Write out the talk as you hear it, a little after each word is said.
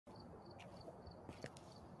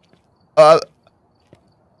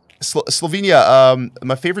Slovenia,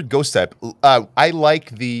 my favorite ghost type. I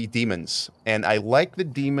like the demons, and I like the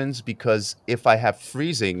demons because if I have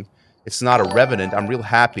freezing, it's not a revenant. I'm real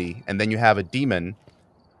happy, and then you have a demon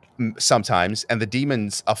sometimes, and the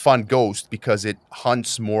demon's a fun ghost because it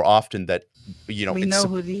hunts more often. That we it's know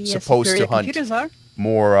who the supposed to hunt computers are.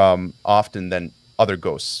 more often than other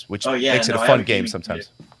ghosts, which makes it a fun game sometimes.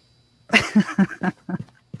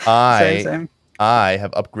 Same. I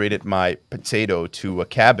have upgraded my potato to a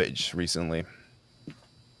cabbage recently.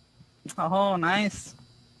 Oh, nice.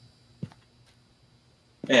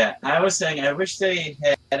 Yeah, I was saying I wish they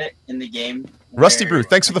had it in the game. Rusty Brew,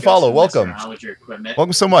 thanks for the follow. Welcome.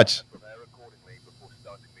 Welcome so much.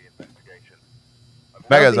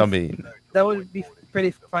 Mega Zombie. That would be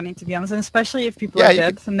pretty funny, to be honest, and especially if people are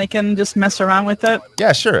dead and they can just mess around with it.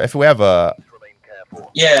 Yeah, sure. If we have a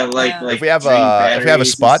if we have a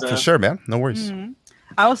spot, for sure, man. No worries.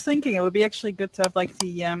 I was thinking it would be actually good to have like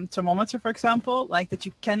the thermometer, for example, like that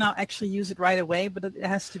you cannot actually use it right away, but it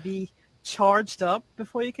has to be charged up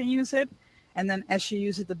before you can use it, and then as you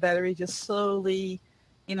use it, the battery just slowly,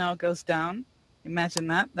 goes down. Imagine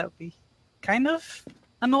that. That would be kind of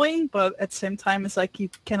annoying, but at the same time, it's like you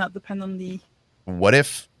cannot depend on the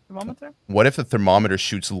thermometer. What if the thermometer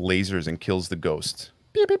shoots lasers and kills the ghost?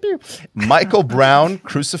 Pew, pew, pew. Michael Brown,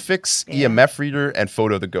 crucifix, EMF reader, and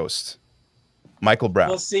photo of the ghost. Michael Brown.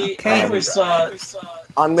 Well, see, I always thought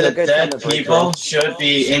that dead people should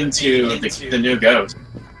be into the new ghost.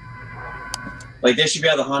 Like, they should be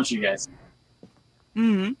able to haunt you guys.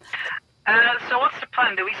 So what's the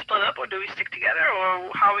plan? Do we split up or do we stick together, or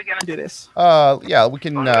how are we gonna do this? Yeah, we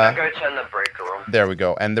can. I'm gonna go turn the breaker room. There we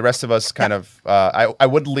go. And the rest of us kind of. I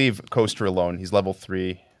would leave Coaster alone. He's level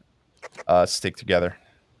 3. Stick together,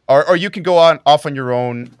 or you can go off on your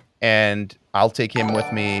own, and I'll take him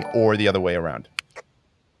with me, or the other way around.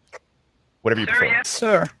 Whatever you prefer. Yes,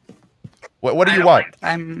 sir. What do you want?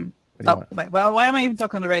 Well, why am I even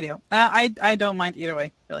talking on the radio? I don't mind either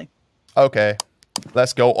way, really. Okay,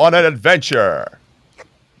 let's go on an adventure.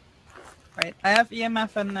 Right, I have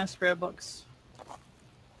EMF and spirit books.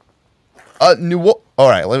 All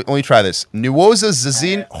right, let me try this. Nuoza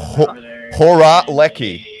Zazin Hora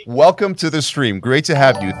Leki. Welcome to the stream. Great to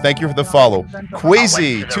have you. Thank you for the follow.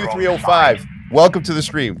 Quasi2305. Welcome to the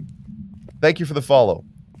stream. Thank you for the follow.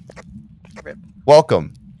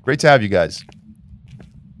 Welcome. Great to have you guys. I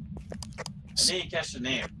didn't catch the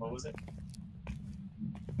name. What was it?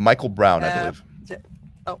 Michael Brown, I believe.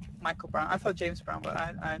 Oh, Michael Brown. I thought James Brown, but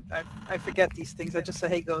I forget these things. I just say,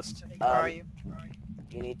 "Hey, Ghost, where are you?"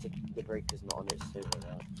 You need to. The breaker's not on this server.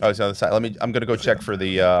 Oh, it's on the side. I'm gonna go check for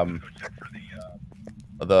the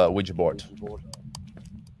Ouija board.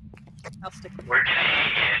 I'll stick with We're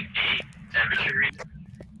getting temperature.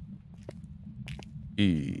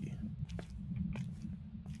 E.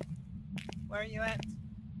 Where are you at?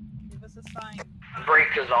 Give us a sign.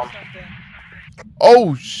 Breaker's on.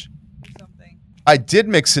 Oh, I did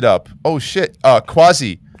mix it up. Oh shit.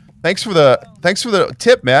 Quasi, thanks for the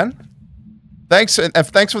tip, man. Thanks and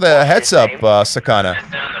thanks for the heads up, Sakana.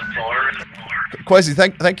 Quasi,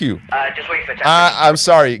 thank you. Just wait for I'm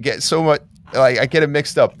sorry. Get so much. Like I get it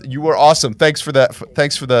mixed up. You were awesome. Thanks for that.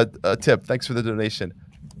 Thanks for the tip. Thanks for the donation.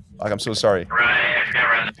 Like I'm so sorry.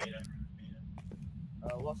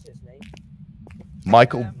 What's his name?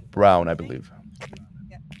 Michael Brown, I believe.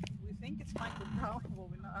 Yeah, we think it's Michael Brown, but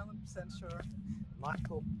we're not 100% sure.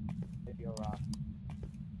 Michael, if you're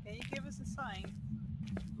Can you give us a sign?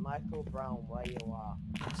 Michael Brown, where you are?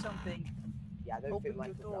 Something. Yeah, I don't think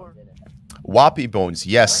Michael Brown did it. Whoppy Bones,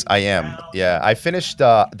 yes, I am. Yeah, I finished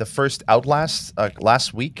the first Outlast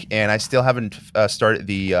last week, and I still haven't started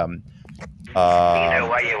the.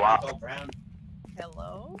 where you are.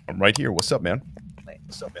 Hello. I'm right here. What's up, man? Wait.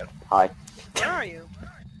 What's up, man? Hi. Where are you?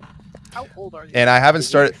 How old are you? And I haven't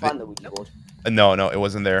started. Nope. No, it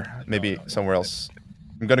wasn't there. Maybe somewhere else.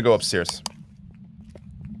 I'm gonna go upstairs.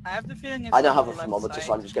 I have the feeling it's I don't have a on the thermometer, left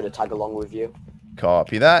so I'm just gonna tag along with you.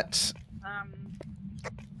 Copy that.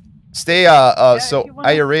 Stay, so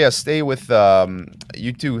Iarea, stay with,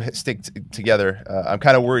 you two stick together. I'm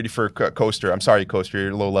kind of worried for Coaster. I'm sorry, Coaster,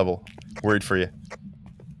 you're low level. Worried for you.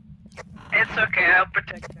 It's okay, I'll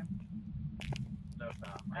protect him. No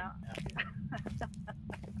problem.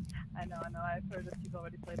 I know, I've heard that you've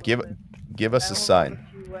already played Give us a sign.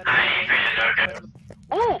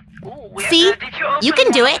 See? You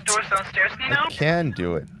can do it. I can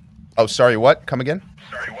do it. Oh, sorry, what? Come again?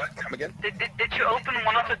 Did you open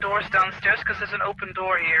one of the doors downstairs? Because there's an open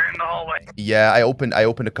door here in the hallway. Yeah, I opened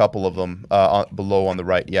a couple of them below on the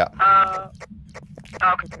right. Yeah.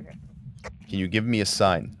 Okay. Can you give me a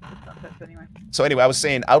sign? anyway. So anyway, I was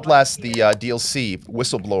saying Outlast the DLC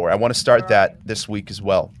Whistleblower. I want to start that this week as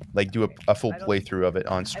well. Like do a full playthrough of it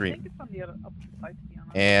on I stream. think it's on the opposite side, to be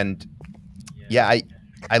honest. And yeah,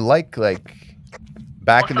 I like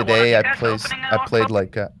back in the day I played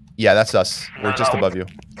like yeah, that's us. We're just above you.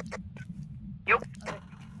 Yep.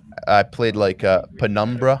 I played like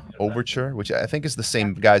Penumbra Overture, which I think is the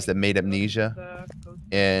same guys that made Amnesia.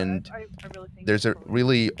 And there's a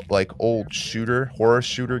really like old horror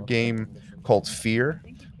shooter game called Fear.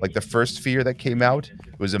 Like the first Fear that came out,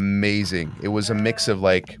 it was amazing. It was a mix of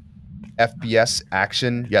like FPS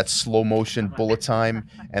action, you had slow motion, bullet time,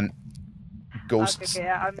 and ghost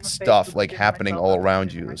stuff like happening all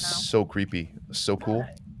around you. It was so creepy. It was so cool.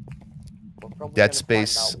 Dead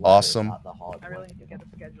Space, awesome. I really need to get a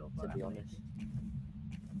schedule for that.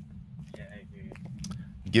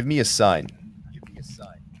 Give me a sign.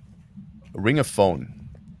 Ring a phone.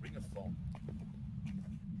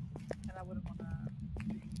 And I wouldn't wanna...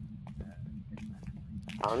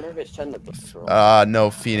 I wonder if it's turned the books No,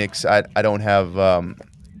 Phoenix. I don't have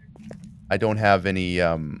any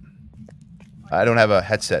I don't have a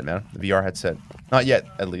headset, man. A VR headset. Not yet,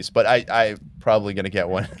 at least, but I probably gonna get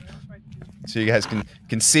one. So you guys can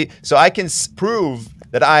see, so I can prove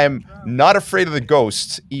that I am not afraid of the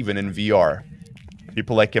ghosts even in VR.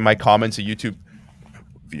 People like in my comments on YouTube,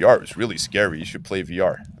 VR is really scary. You should play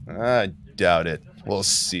VR. I doubt it. We'll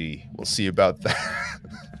see. We'll see about that.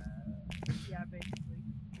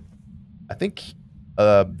 I think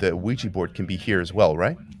the Ouija board can be here as well,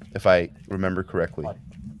 right? If I remember correctly.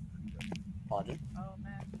 Pardon?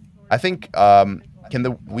 I think, can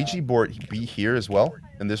the Ouija board be here as well?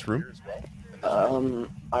 In this room? I'm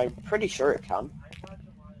pretty sure it can.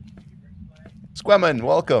 Squemman,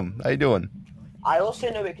 welcome. How you doing? I also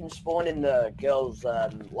know it can spawn in the girls'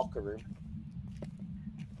 locker room.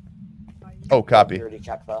 Oh, copy. You already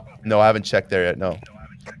checked that? No, I haven't checked there yet, no.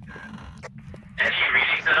 Any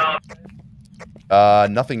readings at all?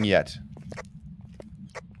 Nothing yet.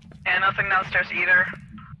 And nothing downstairs either.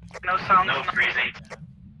 No sound. No freezing.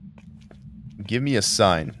 Give me a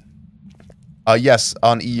sign. Yes,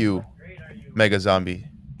 on EU. Mega Zombie.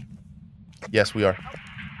 Yes, we are.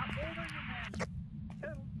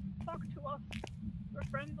 Talk to us. We're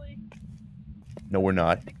friendly. No, we're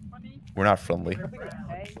not. Money. We're not friendly. Hey,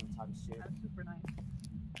 Sometime soon. that's super nice.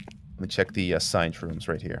 Let me check the science rooms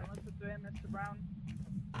right here. Listen to him, Mr. Brown.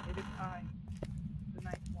 It is I, the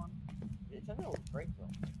nice one. It's a little break though.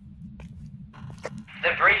 The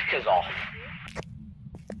breaker's off.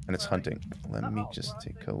 And it's hunting. Let me just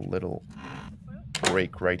take a little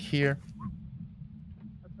break right here.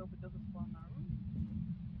 Let's hope it doesn't spawn in our room.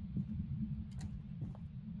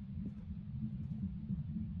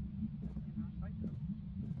 In our site, though.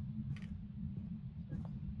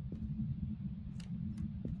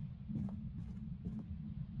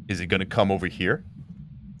 Is it gonna come over here?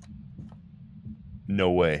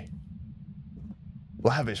 No way.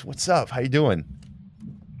 Lavish, what's up? How you doing?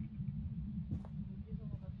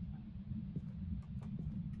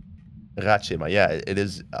 Rachema, yeah, it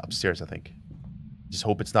is upstairs, I think. Just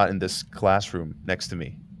hope it's not in this classroom next to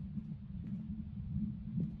me.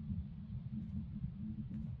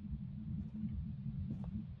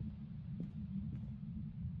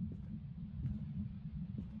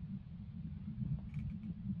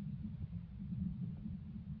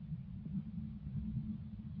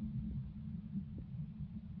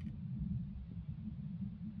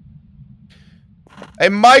 Hey,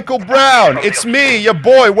 Michael Brown, it's me, your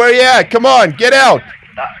boy. Where you at? Come on, get out.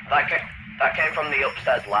 That came from the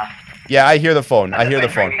upstairs left. Yeah, I hear the phone. I hear the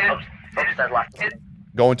phone. Upstairs left.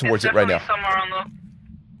 Going towards it right now. Somewhere on the.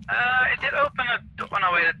 It did open a door. Oh,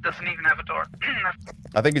 no, wait, it doesn't even have a door.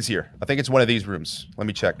 I think it's here. I think it's one of these rooms. Let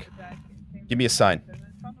me check. Give me a sign.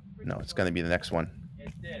 No, it's gonna be the next one.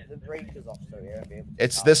 The break is off, so yeah.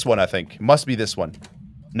 It's this one, I think. Must be this one.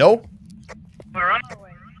 No? We're on our way.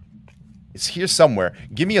 It's here somewhere.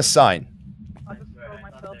 Give me a sign. I'll just throw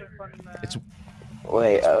myself in front of the... It's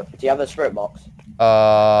Wait, do you have a spirit box?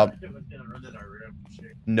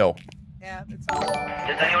 No. Yeah, it's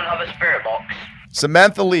Does anyone have a spirit box?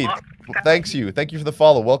 Samantha Lee, thanks you. Thank you for the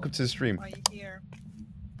follow. Welcome to the stream. Are you here?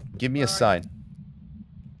 Give me a sign.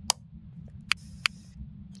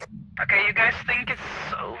 Okay, you guys think it's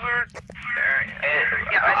over there?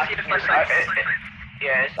 Yeah, I see the flashlight.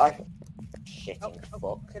 Yes. I... Shitting Oh,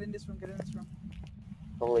 fuck. get in this room, get in this room.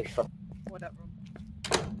 Holy fuck. Or that room.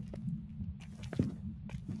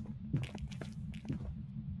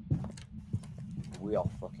 We are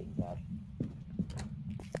fucking dead.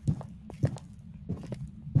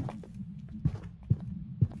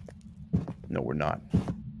 No, we're not.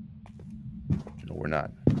 No, we're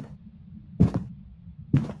not.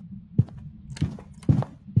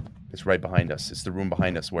 it's right behind us. It's the room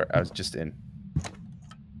behind us where I was just in.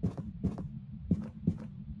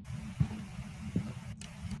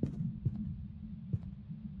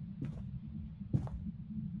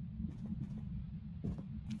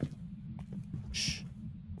 Shh.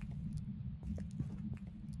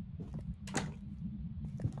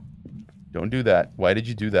 Don't do that. Why did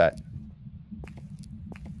you do that?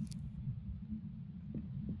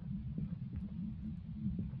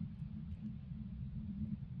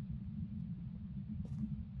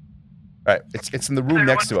 Alright, it's in the room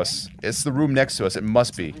next to us. It's the room next to us. It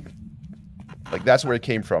must be. Like, that's where it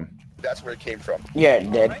came from. That's where it came from. Yeah,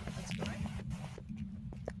 it did.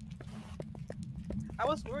 I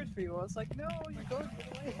was worried for you. I was like, no, you're going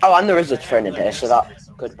the way. Oh, and there is a Trinity, so that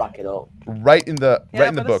could back it up. Right in the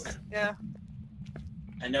book. Yeah.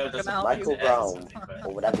 I know it doesn't Michael Brown,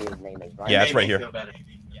 or whatever his name is, right? Yeah, it's right here.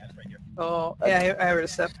 Oh, yeah, I heard a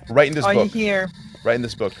step. Right in this Are book. you here? Right in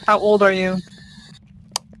this book. How old are you?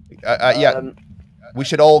 Yeah. We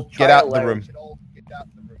should all get out of the room.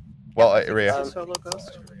 Well, Rhea. Solo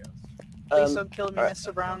ghost. Please don't kill me,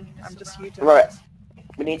 Mr. Brown. I'm just here to... Right.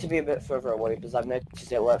 We need to be a bit further away, because I've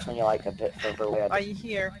noticed it works when you're like a bit further away. Are you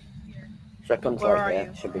here? So it comes Where like are here,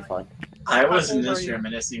 you? should be fine. I was in old this are you? room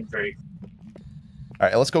and it seemed very...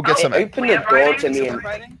 Alright, let's go get some... Open the door to me and...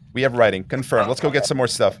 Writing? We have writing. Confirmed. Let's go get some more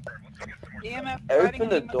stuff. EMF, Open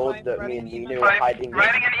the EMF door 5, that me writing and EMF Nino were 5, hiding.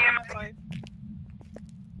 Writing an EMF 5.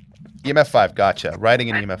 EMF 5, gotcha. Writing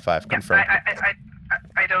in EMF 5, confirmed.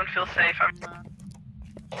 I don't feel safe.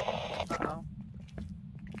 Uh-oh.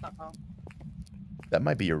 Uh-oh. That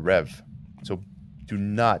might be your rev. So do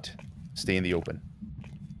not stay in the open.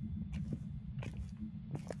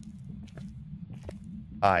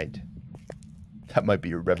 Hide. That might be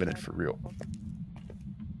your revenant for real.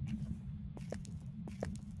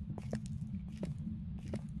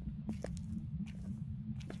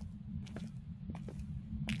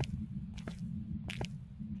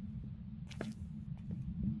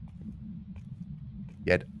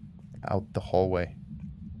 Get out the hallway.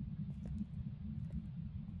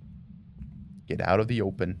 Get out of the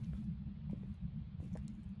open.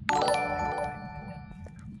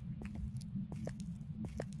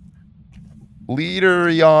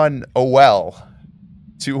 Leaderion OL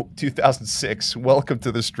 2006. Welcome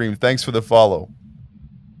to the stream. Thanks for the follow.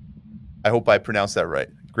 I hope I pronounced that right.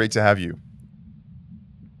 Great to have you.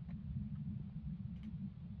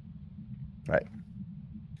 Right.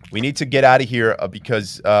 We need to get out of here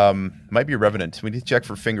because it might be a revenant. We need to check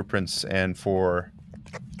for fingerprints and for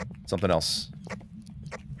something else.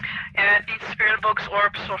 Yeah, it needs spirit box,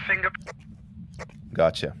 orbs, or fingerprints.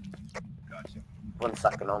 Gotcha. 1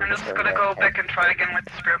 second, I'm just gonna go back and try again with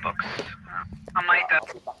the spirit box. I might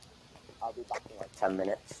I'll be back in like 10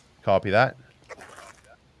 minutes. Copy that.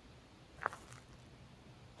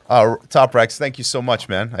 Top Rex, thank you so much,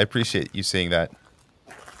 man. I appreciate you saying that.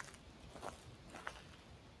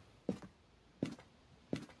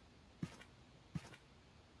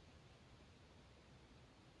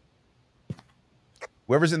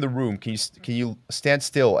 Whoever's in the room, can you stand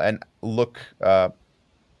still and look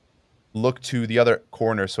look to the other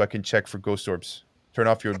corner so I can check for ghost orbs? Turn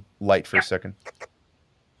off your light for a second.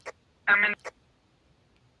 I'm in.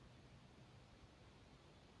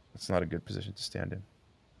 That's not a good position to stand in.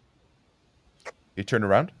 You turn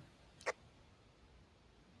around.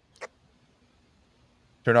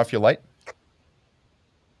 Turn off your light.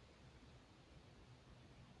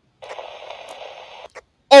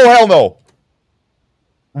 Oh, hell no!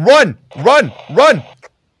 Run! Run! Run!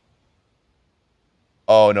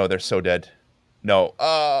 Oh, no, they're so dead. No.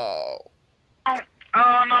 Oh.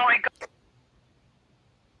 Oh no, I got...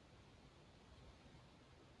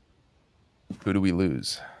 Who do we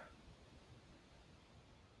lose?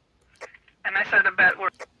 And I said a bad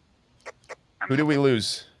word. Who do we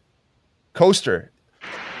lose? Coaster.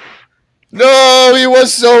 No, he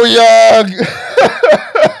was so young! He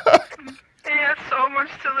had so much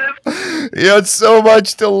to live. He had so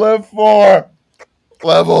much to live for.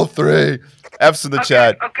 Level 3. F's in the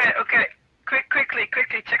chat. Okay. Quickly,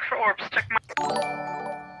 check for orbs. Check my...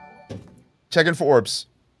 Checking for orbs.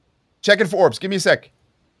 Checking for orbs. Give me a sec.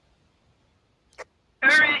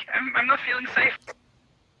 Hurry, I'm not feeling safe.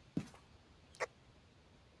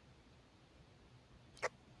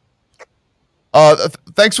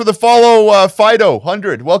 Thanks for the follow, Fido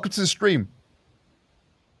 100. Welcome to the stream.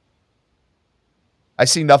 I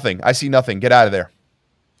see nothing. I see nothing. Get out of there.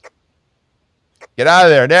 Get out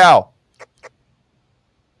of there now.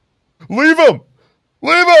 Leave him.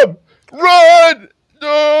 Leave him. Run.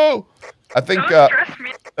 No. I think. Don't stress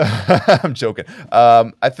me. I'm joking.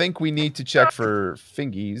 I think we need to check for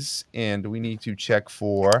fingies, and we need to check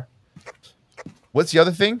for What's the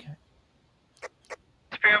other thing?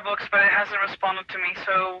 Spirit books, but it hasn't responded to me.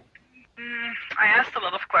 So I asked a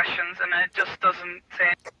lot of questions, and it just doesn't say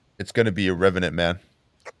anything. It's gonna be a revenant, man.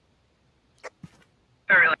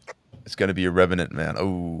 Oh, really? It's gonna be a revenant, man.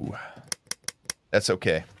 Oh, that's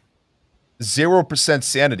okay. 0%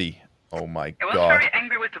 sanity. Oh my I was god. very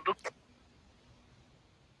angry with the book.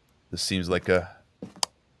 This seems like a...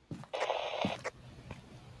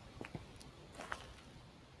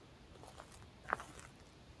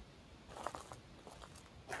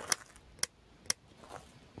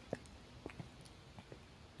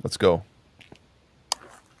 Let's go.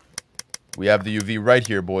 We have the UV right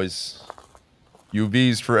here, boys.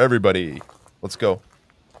 UVs for everybody. Let's go.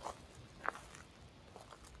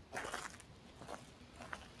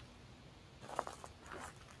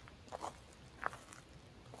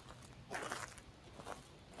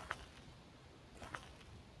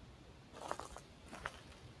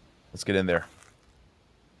 Let's get in there.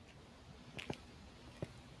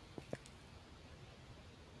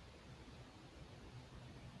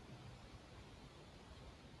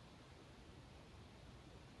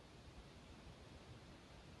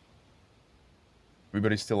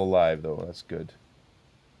 Everybody's still alive, though. That's good.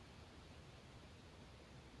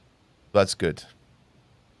 That's good.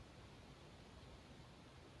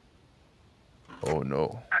 Oh,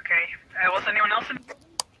 no. Okay. Was anyone else in?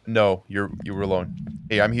 No, you were alone.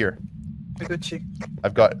 Hey, I'm here. Gucci.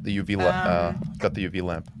 I've got the UV got the UV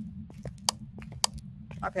lamp.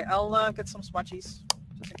 Okay, I'll get some smudgies,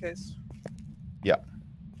 just in case. Yeah.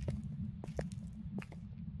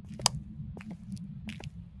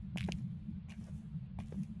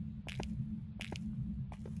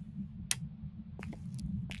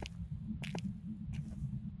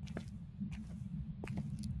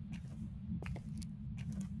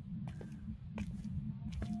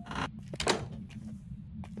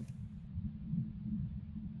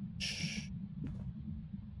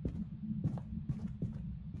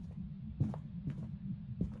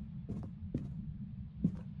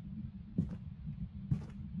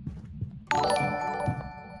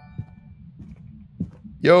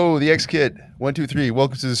 Yo, the X-Kid. 123,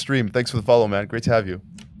 welcome to the stream. Thanks for the follow, man. Great to have you.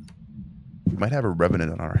 We might have a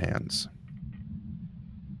revenant on our hands.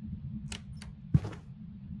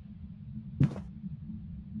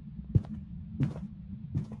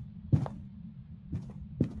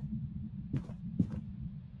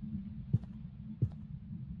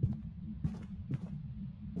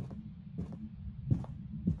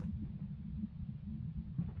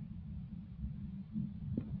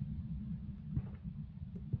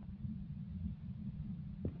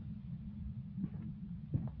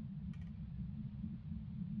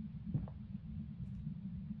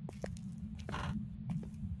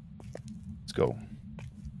 Let's go.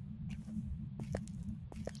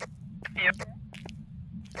 Yep.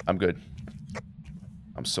 I'm good.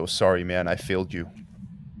 I'm so sorry, man. I failed you.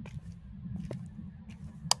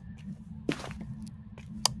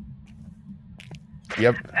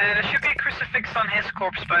 Yep. There should be a crucifix on his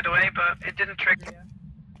corpse, by the way, but it didn't trigger.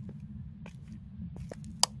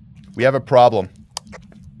 We have a problem.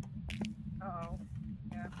 Uh-oh.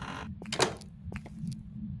 Yeah.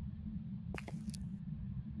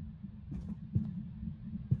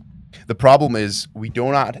 The problem is we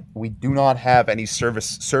do not have any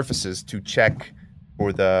surfaces to check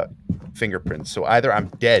for the fingerprints. So either I'm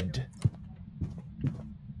dead.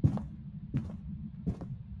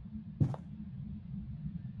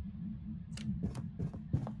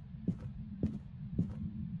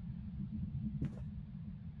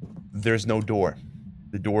 There's no door.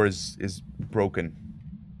 The door is broken.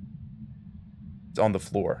 It's on the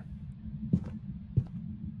floor.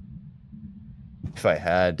 If I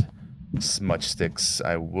had smudge sticks,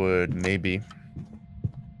 I would maybe.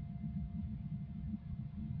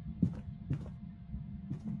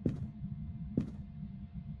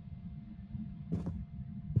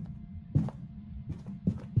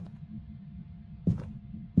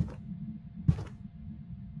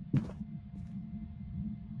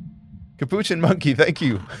 Capuchin Monkey, thank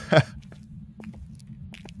you.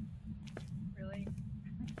 Really?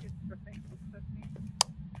 It's perfect. That's me.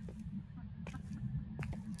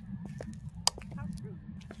 How rude.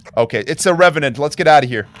 Okay, it's a revenant. Let's get out of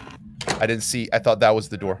here. I didn't see. I thought that was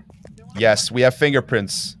the door. Yes, we have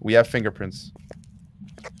fingerprints. We have fingerprints.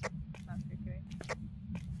 Okay.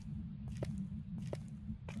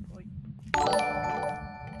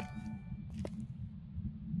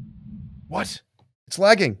 What? It's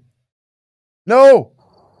lagging. No!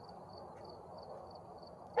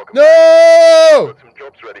 No! Got some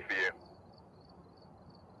jobs ready for you.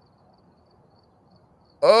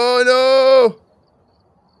 Oh no!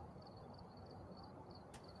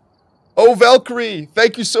 Valkyrie,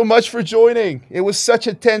 thank you so much for joining. It was such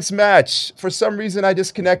a tense match. For some reason, I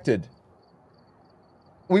disconnected.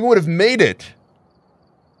 We would have made it.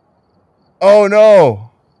 Oh,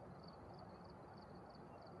 no.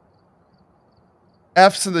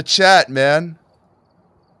 F's in the chat, man.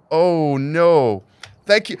 Oh, no.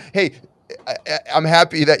 Thank you. Hey, I'm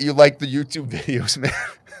happy that you like the YouTube videos,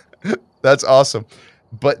 man. That's awesome.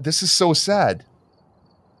 But this is so sad.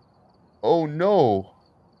 Oh, no.